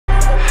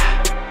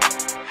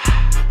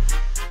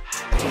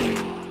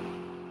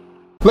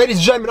Ladies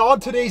and gentlemen, on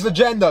today's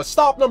agenda,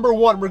 stop number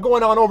one, we're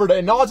going on over to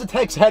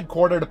Inozitech's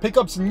headquarters to pick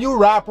up some new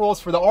wrap rolls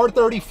for the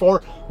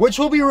R34, which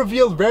will be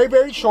revealed very,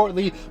 very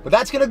shortly, but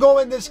that's going to go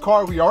in this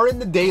car. We are in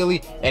the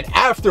daily, and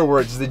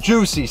afterwards, the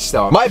juicy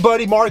stuff. My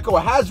buddy Marko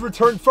has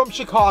returned from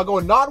Chicago,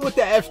 not with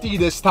the FD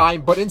this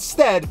time, but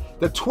instead,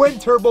 the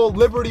twin-turbo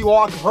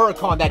Libertywalk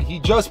Huracan that he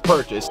just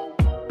purchased.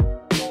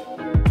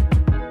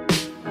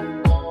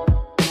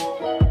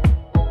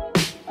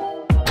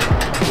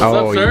 What's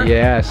up, sir?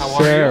 Yes, How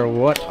sir.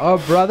 What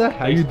up, brother?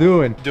 How you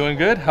doing? Doing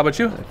good. How about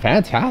you?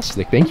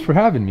 Fantastic. Thanks for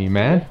having me,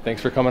 man. Yeah,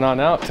 thanks for coming on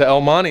out to El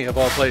Monte of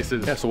all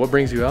places. Yeah, so what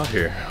brings you out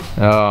here?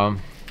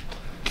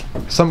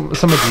 Some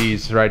of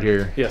these right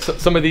here. Yeah, so,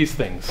 some of these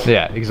things.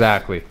 Yeah,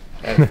 exactly.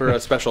 And for a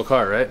special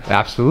car, right?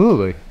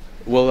 Absolutely.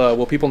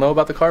 Will people know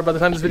about the car by the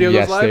time this video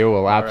goes live? Yes, they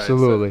will.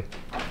 Absolutely.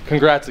 Right, so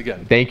congrats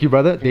again. Thank you,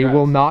 brother. Congrats. They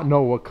will not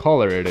know what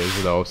color it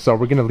is, though. So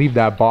we're gonna leave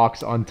that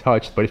box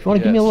untouched. But if you want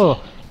to give me a little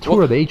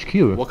tour of the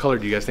HQ. What color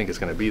do you guys think it's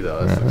going to be,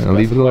 though?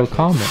 Leave a little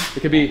comment. It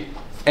could be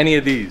any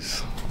of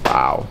these.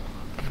 Wow.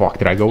 Fuck,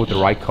 did I go with the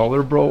right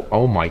color, bro?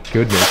 Oh my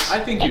goodness. I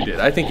think you did.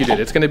 I think you did.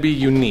 It's going to be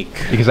unique.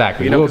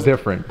 Exactly. You know, a little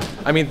different.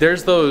 I mean,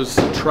 there's those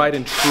tried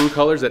and true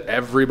colors that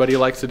everybody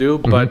likes to do,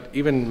 but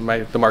even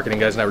the marketing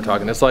guys and I were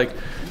talking, it's like,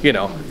 you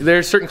know,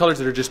 there's certain colors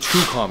that are just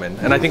too common.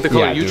 And I think the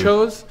color you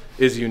chose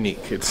is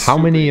unique. It's how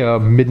many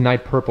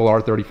midnight purple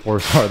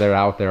R34s are there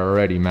out there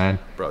already, man?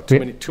 Bro,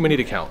 too many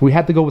to count. We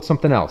had to go with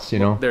something else, you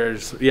know?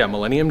 There's, yeah,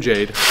 Millennium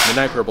Jade,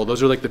 Midnight Purple.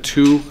 Those are like the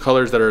two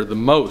colors that are the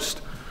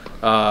most,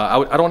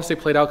 I don't want to say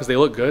played out because they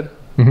look good.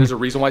 There's a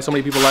reason why so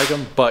many people like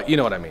them, but you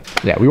know what I mean.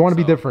 Yeah, we want to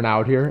be different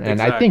out here,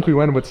 and I think we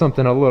went with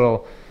something a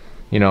little,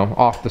 you know,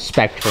 off the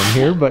spectrum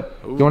here, but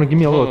you want to give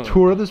me a little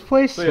tour of this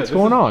place? So, yeah, what's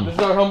going on? This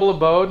is our humble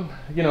abode.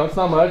 You know, it's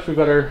not much. We've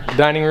got our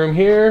dining room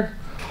here,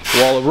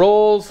 wall of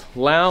rolls,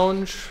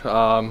 lounge,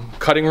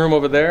 cutting room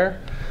over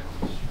there.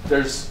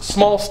 There's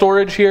small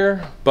storage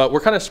here, but we're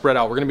kind of spread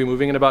out. We're going to be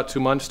moving in about 2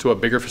 months to a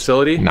bigger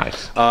facility.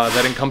 Nice.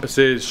 That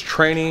encompasses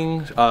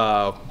training,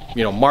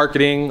 you know,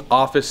 marketing,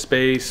 office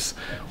space,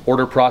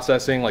 order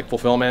processing, like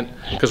fulfillment.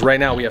 Because right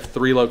now we have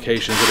 3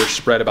 locations that are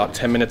spread about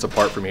 10 minutes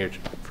apart from here.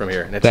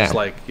 And it's just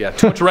like, yeah,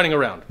 too much running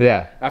around.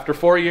 Yeah. After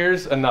 4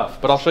 years,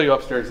 enough. But I'll show you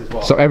upstairs as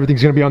well. So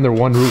everything's going to be under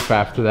one roof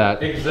after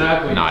that.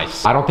 Exactly.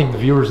 Nice. I don't think the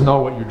viewers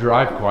know what you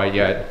drive quite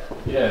yet.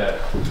 Yeah.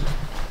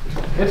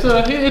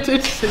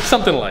 It's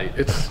something light.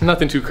 It's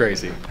nothing too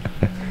crazy.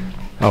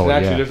 Oh, and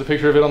actually, yeah. there's a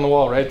picture of it on the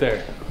wall right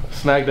there.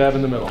 Smack dab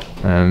in the middle.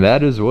 And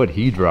that is what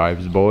he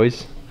drives,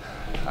 boys.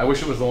 I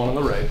wish it was the one on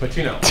the right, but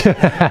you know,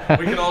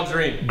 we can all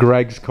dream.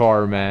 Greg's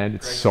car, man.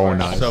 It's so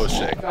nice. So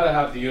sick. Gotta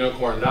have the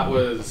unicorn. That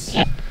was,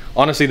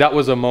 honestly, that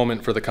was a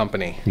moment for the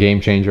company. Game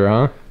changer,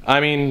 huh?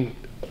 I mean,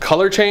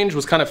 color change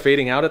was kind of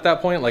fading out at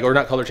that point. Like, or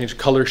not color change,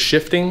 color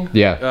shifting.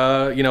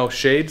 Yeah. You know,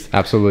 shades.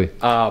 Absolutely.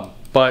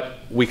 But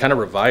we kind of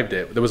revived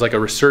it. There was like a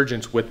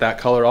resurgence with that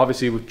color,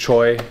 obviously with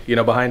Choi, you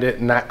know, behind it,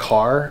 and that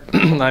car.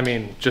 I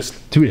mean,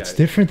 just... Dude, it's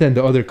different than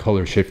the other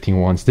color shifting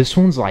ones. This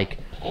one's like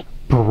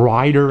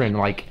brighter and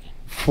like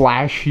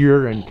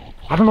flashier, and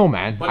I don't know,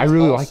 man. I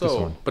really like this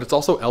one. But it's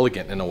also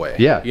elegant in a way.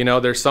 Yeah. You know,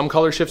 there's some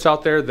color shifts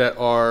out there that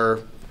are,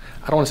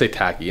 I don't want to say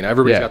tacky, you know,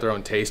 everybody's got their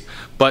own taste,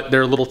 but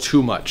they're a little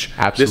too much.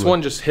 Absolutely. This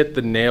one just hit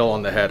the nail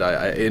on the head,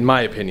 in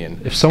my opinion.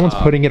 If someone's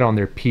putting it on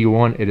their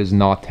P1, it is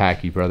not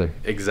tacky, brother.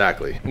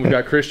 Exactly. We've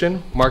got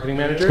Christian, marketing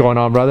manager. What's going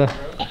on, brother?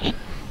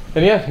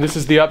 And yeah, this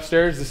is the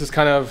upstairs. This is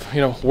kind of,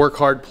 you know, work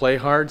hard, play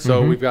hard.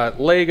 So we've got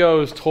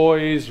Legos,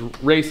 toys,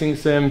 racing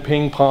sim,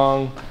 ping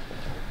pong,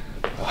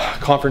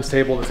 conference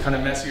table that's kind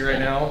of messy right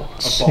now.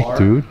 Sick,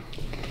 dude.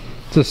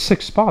 It's a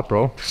sick spot,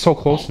 bro. So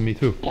close to me,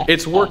 too.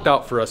 It's worked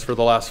out for us for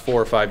the last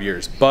 4 or 5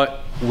 years, but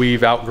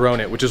we've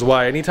outgrown it, which is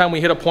why anytime we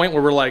hit a point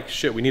where we're like,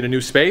 shit, we need a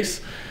new space,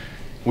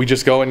 we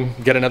just go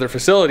and get another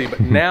facility. But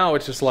now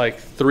it's just like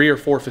 3 or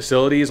 4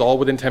 facilities all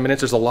within 10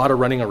 minutes. There's a lot of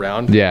running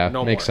around. Yeah,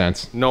 makes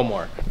sense. No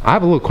more. I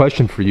have a little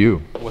question for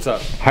you. What's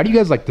up? How do you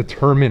guys like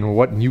determine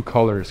what new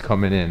color is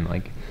coming in?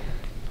 Like,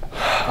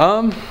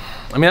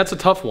 I mean, that's a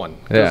tough one.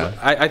 Yeah.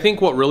 I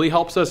think what really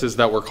helps us is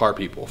that we're car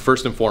people,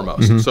 first and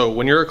foremost. So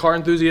when you're a car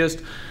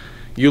enthusiast,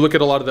 you look at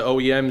a lot of the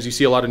OEMs, you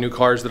see a lot of new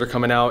cars that are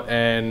coming out,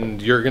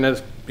 and you're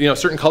gonna, you know,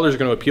 certain colors are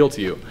gonna appeal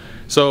to you.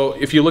 So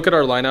if you look at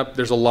our lineup,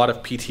 there's a lot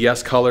of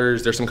PTS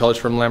colors. There's some colors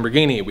from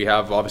Lamborghini. We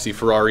have obviously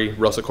Ferrari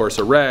Rossa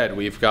Corsa red.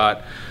 We've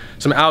got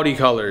some Audi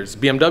colors,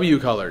 BMW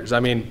colors.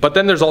 I mean, but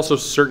then there's also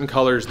certain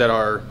colors that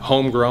are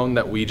homegrown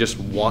that we just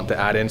want to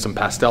add in, some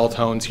pastel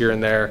tones here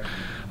and there.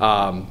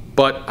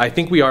 But I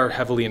think we are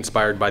heavily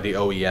inspired by the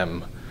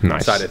OEM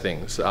side of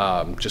things,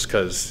 just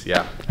because,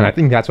 yeah. And I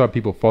think that's why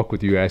people fuck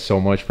with you guys so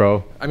much,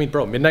 bro. I mean,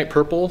 bro, Midnight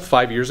Purple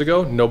 5 years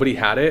ago, nobody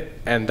had it,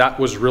 and that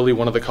was really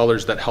one of the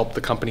colors that helped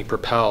the company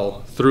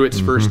propel through its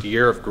first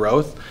year of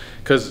growth.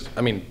 Because,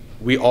 I mean,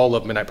 we all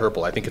love Midnight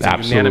Purple. I think it's a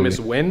unanimous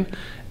win,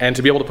 and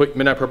to be able to put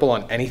Midnight Purple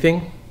on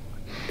anything,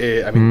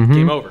 I mean,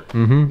 game over.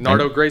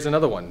 Nardo Gray's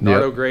another one.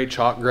 Nardo Gray,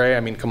 Chalk Gray,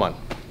 I mean, come on.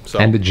 So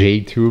And the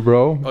jade too,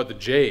 bro. Oh, the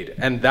jade.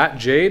 And that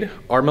jade,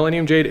 our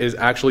Millennium Jade, is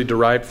actually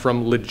derived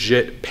from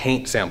legit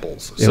paint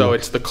samples. So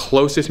it's the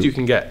closest you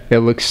can get. It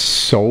looks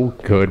so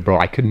good, bro.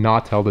 I could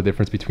not tell the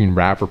difference between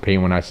wrap or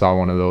paint when I saw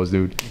one of those,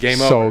 dude. Game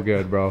so over.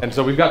 Good, bro. And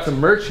so we've got some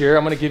merch here.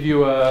 I'm gonna give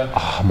you a...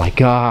 Oh, my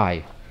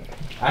guy.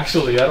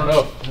 Actually, I don't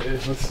know.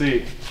 Let's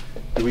see.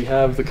 Do we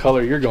have the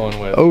color you're going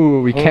with?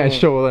 Oh, we can't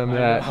show them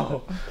that.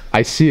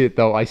 I see it,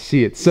 though. I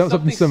see it.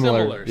 Something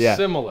similar. Yeah.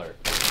 Similar.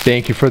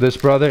 Thank you for this,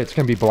 brother. It's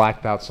going to be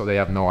blacked out, so they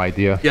have no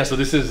idea. Yeah, so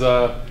this is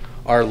our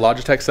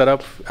Logitech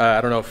setup. I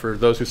don't know, for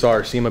those who saw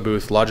our SEMA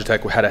booth,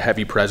 Logitech had a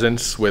heavy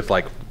presence with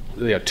like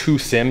 2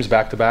 Sims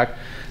back to back.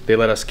 They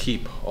let us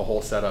keep a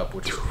whole setup,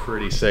 which is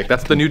pretty sick.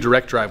 That's the new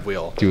direct drive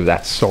wheel. Dude,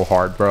 that's so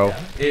hard, bro.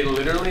 Yeah. It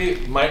literally,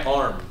 my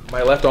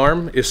left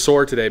arm is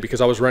sore today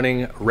because I was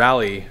running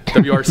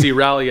WRC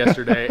rally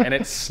yesterday, and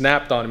it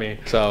snapped on me.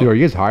 So, Dude, are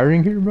you guys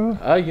hiring here, bro?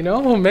 You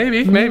know,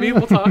 maybe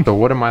we'll talk. So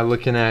what am I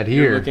looking at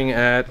here? You're looking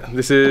at,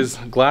 this is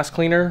glass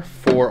cleaner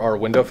for our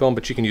window film,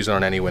 but you can use it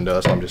on any window,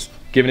 so I'm just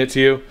giving it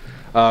to you.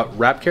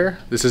 Wrap care.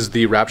 This is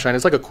the Wrap Shine.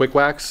 It's like a quick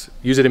wax.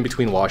 Use it in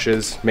between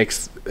washes.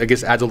 Adds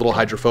a little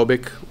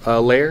hydrophobic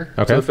layer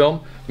to the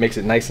film. Makes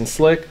it nice and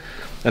slick.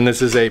 And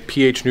this is a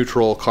pH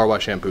neutral car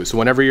wash shampoo. So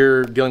whenever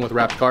you're dealing with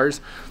wrapped cars,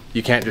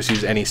 you can't just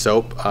use any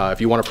soap.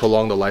 If you want to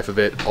prolong the life of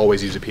it,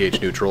 always use a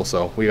pH neutral.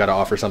 So we got to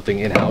offer something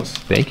in-house.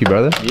 Thank you,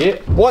 brother. Yeah.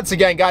 Once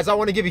again, guys, I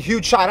want to give a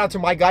huge shout out to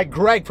my guy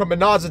Greg from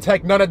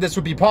Inazatech. None of this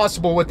would be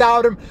possible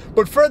without him.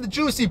 But for the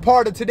juicy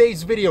part of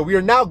today's video, we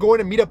are now going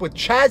to meet up with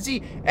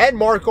Chazzy and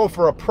Marko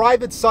for a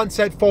private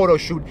sunset photo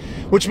shoot,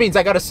 which means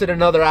I got to sit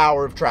another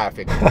hour of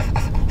traffic.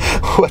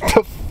 What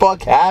the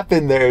fuck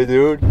happened there,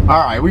 dude?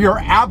 All right, we are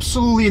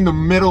absolutely in the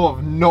middle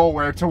of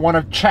nowhere to one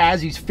of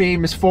Chazzy's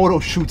famous photo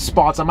shoot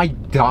spots. I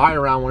might die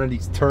around one of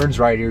these turns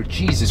right here.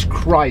 Jesus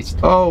Christ.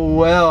 Oh,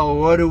 well,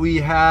 what do we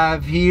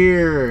have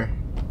here?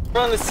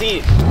 We're on the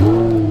seat.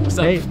 What's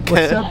up? Hey,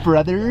 what's up,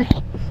 brother?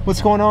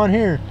 What's going on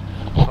here?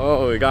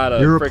 Oh, we got a...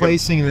 You're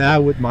replacing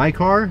that with my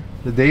car?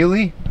 The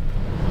daily?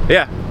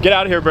 Yeah, get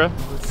out of here, bro.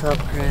 What's up,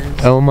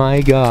 Chris? Oh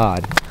my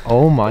god.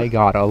 Oh my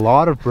god. A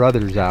lot of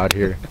brothers out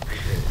here.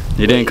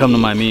 You didn't come to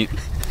my meet.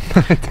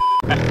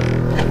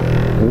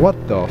 What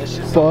the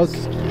fuck?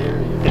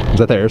 Is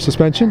that the air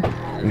suspension?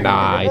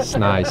 Nice,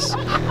 nice.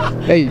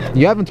 Hey,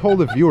 you haven't told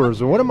the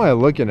viewers, what am I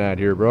looking at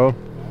here, bro?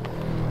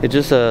 It's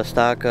just a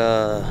stock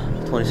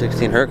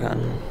 2016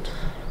 Huracan.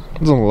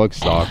 Doesn't look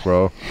stock,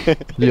 bro.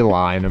 You're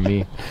lying to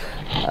me.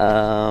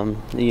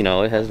 You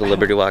know, it has the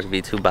Libertywalk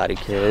V2 body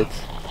kits,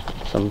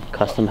 some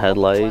custom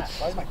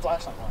headlights.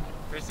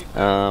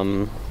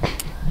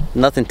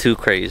 Nothing too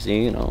crazy,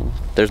 you know.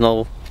 There's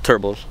no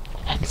turbos.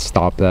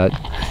 Stop that.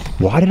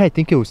 Why did I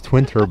think it was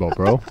twin turbo,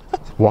 bro?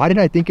 Why did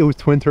I think it was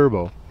twin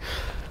turbo?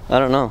 I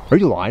don't know. Are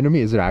you lying to me?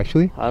 Is it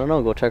actually? I don't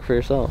know. Go check for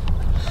yourself.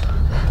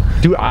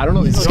 Dude, I don't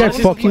know. Is this guy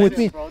fucking with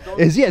me?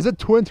 Is it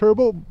twin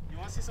turbo? You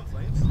want to see some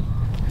flames?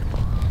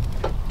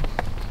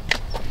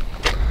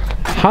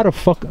 How the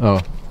fuck?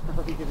 Oh.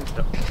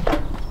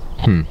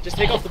 Just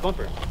take off the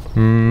bumper.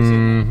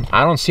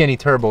 I don't see any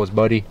turbos,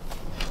 buddy.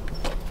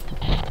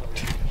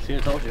 See, I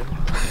told you.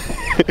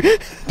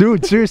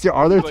 Dude, seriously,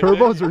 are there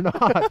turbos or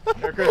not?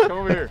 Here, Chris, come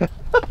over here.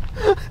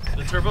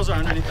 The turbos are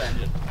underneath the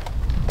engine.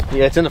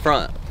 Yeah, it's in the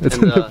front. It's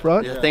in the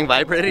front? The thing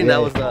vibrating,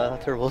 that was the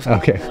turbos.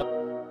 Okay.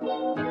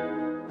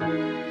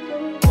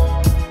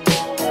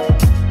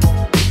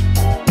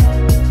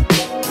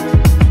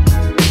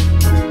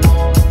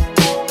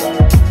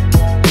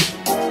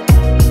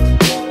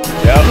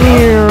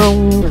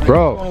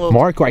 Bro,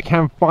 Marko, I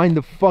can't find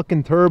the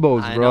fucking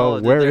turbos, I bro. know,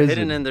 dude, Where they're is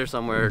hidden it? in there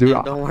somewhere.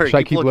 Dude, don't worry. Should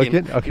I keep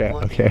looking? Okay,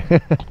 okay.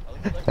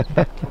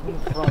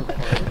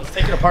 Let's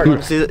take it apart. You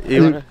wanna see the,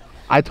 you wanna,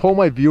 I told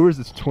my viewers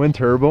it's twin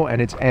turbo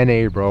and it's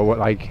NA, bro.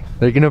 Like,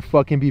 they're gonna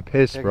fucking be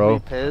pissed, they're bro. gonna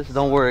be pissed.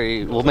 Don't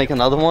worry. We'll make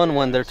another one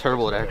when they're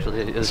turbo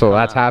actually is. So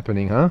that's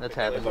happening, huh? That's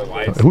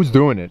happening. Who's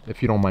doing it,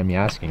 if you don't mind me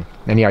asking?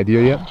 Any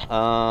idea yet?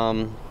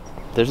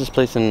 There's this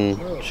place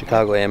in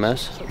Chicago,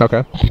 AMS. Okay.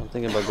 I'm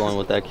thinking about going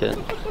with that kit.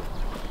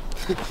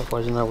 Why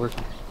isn't that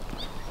working?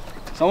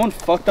 Someone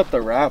fucked up the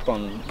wrap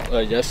on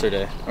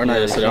yesterday. Or not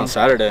yesterday, on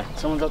Saturday.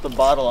 Someone dropped a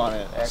bottle on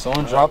it.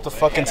 Someone dropped a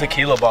fucking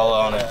tequila bottle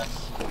on it.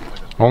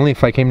 Only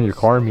if I came to your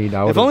car meet,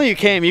 I would. If only you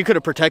came, you could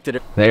have protected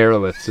it. The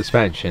airlift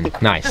suspension.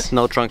 Nice.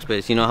 No trunk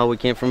space. You know how we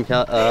came from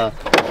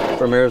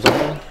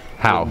Arizona?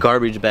 How?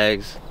 Garbage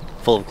bags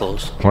full of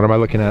clothes. What am I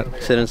looking at?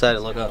 Sit inside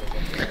and look up.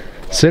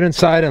 Sit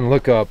inside and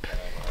look up.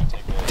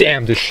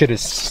 Damn, this shit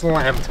is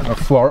slammed to the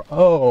floor.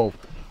 Oh.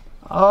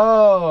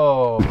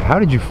 Oh. How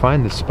did you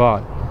find the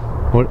spot?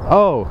 What?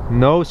 Oh,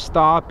 no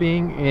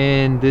stopping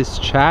in this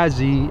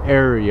Chazzy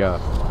area.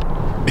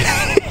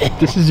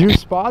 This is your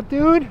spot,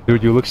 dude?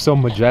 Dude, you look so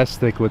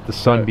majestic with the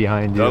sun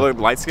behind you. Do I look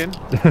light skin?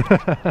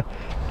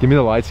 Give me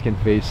the light skin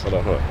face. Hold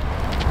on, hold on.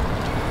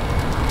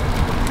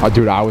 Oh,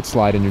 dude, I would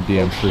slide in your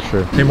DMs for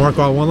sure. Hey,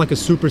 Marko, I want like a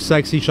super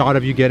sexy shot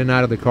of you getting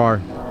out of the car.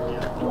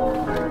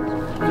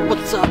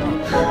 What's up?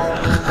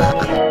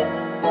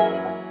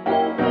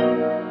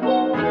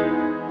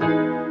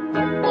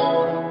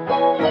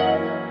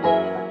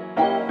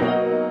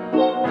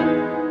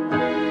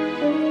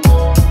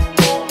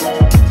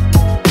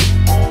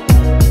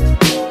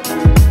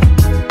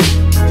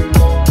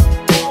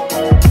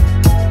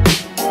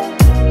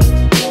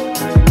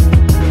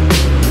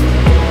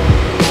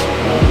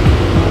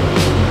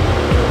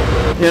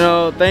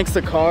 thanks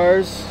to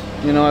cars,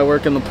 you know, I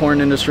work in the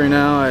porn industry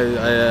now.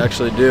 I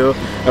actually do.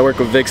 I work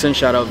with Vixen.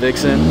 Shout out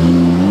Vixen.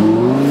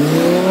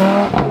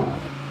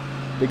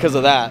 Because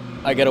of that,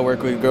 I get to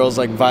work with girls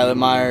like Violet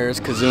Myers,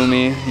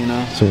 Kazumi, you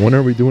know. So when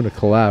are we doing a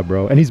collab,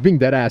 bro? And he's being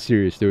dead ass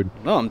serious, dude.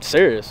 No, I'm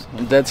serious.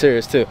 I'm dead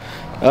serious too.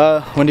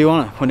 When do you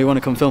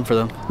wanna come film for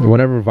them?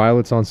 Whenever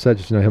Violet's on set,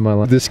 just hit my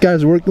line. This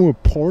guy's working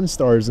with porn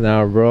stars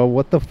now, bro.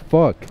 What the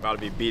fuck? About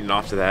to be beaten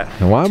off to that.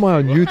 Now, why am I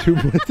on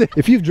YouTube with it?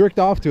 If you've jerked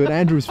off to it,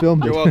 Andrew's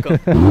filmed it. You're welcome.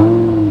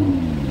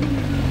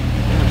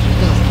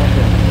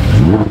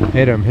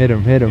 Hit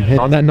him.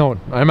 On that note,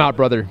 I'm out,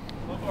 brother.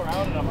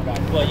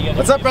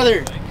 What's up,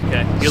 brother?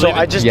 Okay. So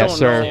I just Yes, don't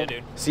sir. know.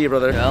 See you,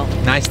 brother.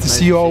 Nice to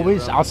see you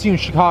always. I'll see you in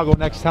Chicago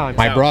next time.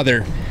 My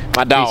brother.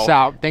 My dog. Peace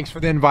out. Thanks for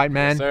the invite,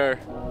 man. Sir.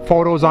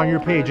 Photos on your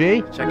page,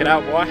 eh? Check it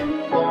out, boy.